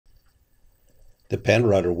The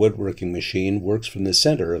PantoRouter woodworking machine works from the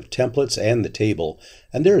center of templates and the table,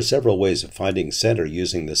 and there are several ways of finding center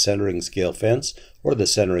using the centering scale fence or the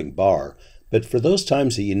centering bar. But for those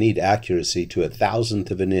times that you need accuracy to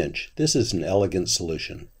 1/1000th of an inch, this is an elegant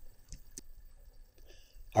solution.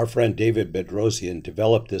 Our friend David Bedrosian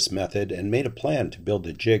developed this method and made a plan to build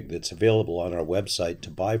a jig that's available on our website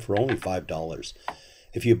to buy for only $5.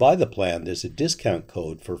 If you buy the plan, there's a discount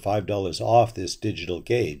code for $5 off this digital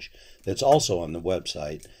gauge that's also on the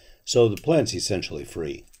website, so the plan's essentially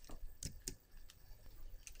free.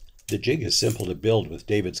 The jig is simple to build with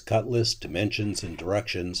David's cut list, dimensions, and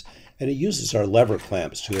directions, and it uses our lever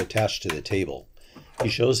clamps to attach to the table. He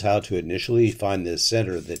shows how to initially find the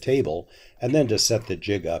center of the table and then to set the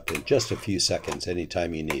jig up in just a few seconds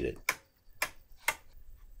anytime you need it.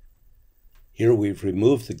 Here we've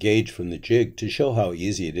removed the gauge from the jig to show how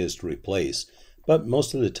easy it is to replace, but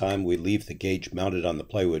most of the time we leave the gauge mounted on the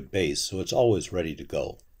plywood base so it's always ready to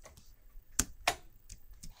go.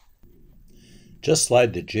 Just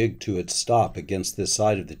slide the jig to its stop against this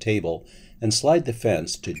side of the table and slide the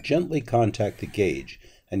fence to gently contact the gauge,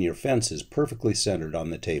 and your fence is perfectly centered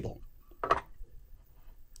on the table.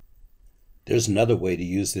 There's another way to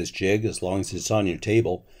use this jig as long as it's on your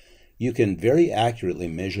table. You can very accurately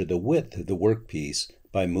measure the width of the workpiece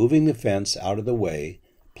by moving the fence out of the way,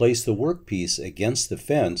 place the workpiece against the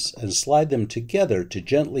fence, and slide them together to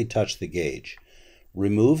gently touch the gauge.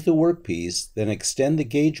 Remove the workpiece, then extend the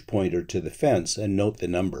gauge pointer to the fence and note the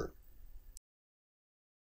number.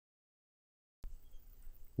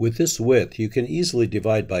 With this width, you can easily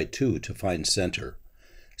divide by 2 to find center.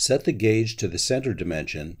 Set the gauge to the center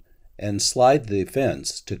dimension and slide the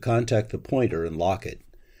fence to contact the pointer and lock it.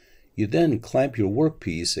 You then clamp your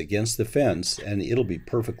workpiece against the fence and it'll be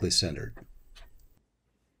perfectly centered.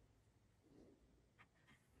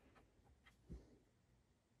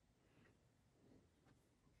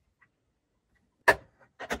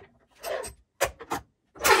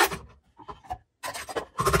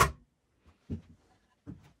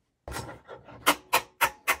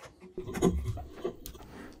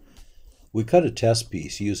 We cut a test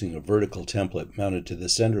piece using a vertical template mounted to the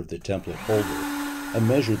center of the template holder and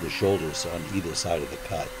measured the shoulders on either side of the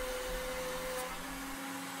cut.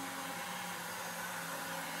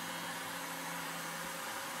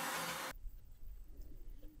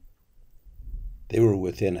 They were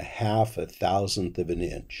within 1/1000th of an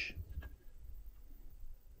inch.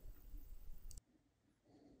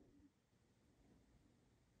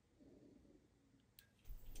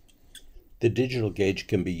 The digital gauge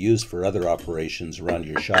can be used for other operations around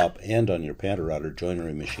your shop and on your PantoRouter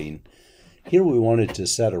joinery machine. Here we wanted to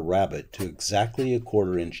set a rabbet to exactly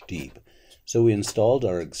 1/4 inch deep, so we installed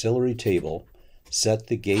our auxiliary table, set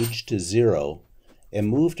the gauge to 0, and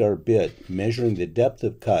moved our bit measuring the depth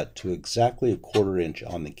of cut to exactly 1/4 inch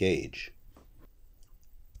on the gauge.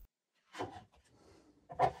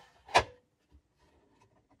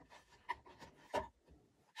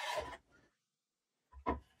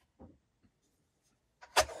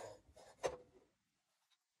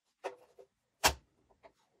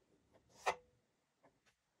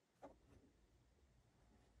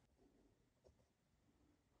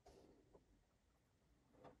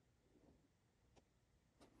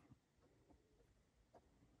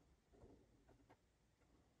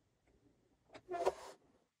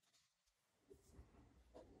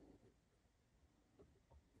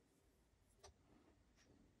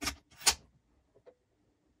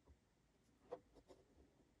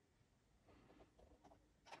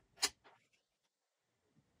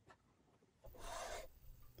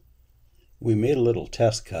 We made a little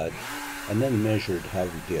test cut and then measured how we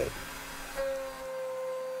did.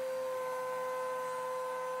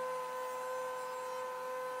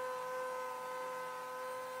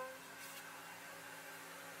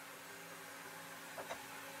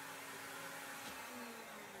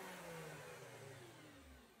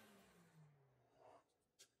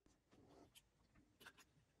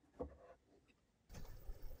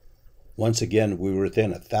 Once again, we were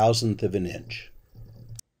within 1/1000th of an inch.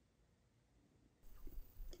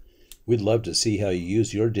 We'd love to see how you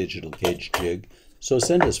use your digital gauge jig, so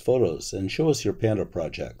send us photos and show us your Panto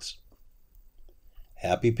projects.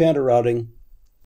 Happy Panto routing!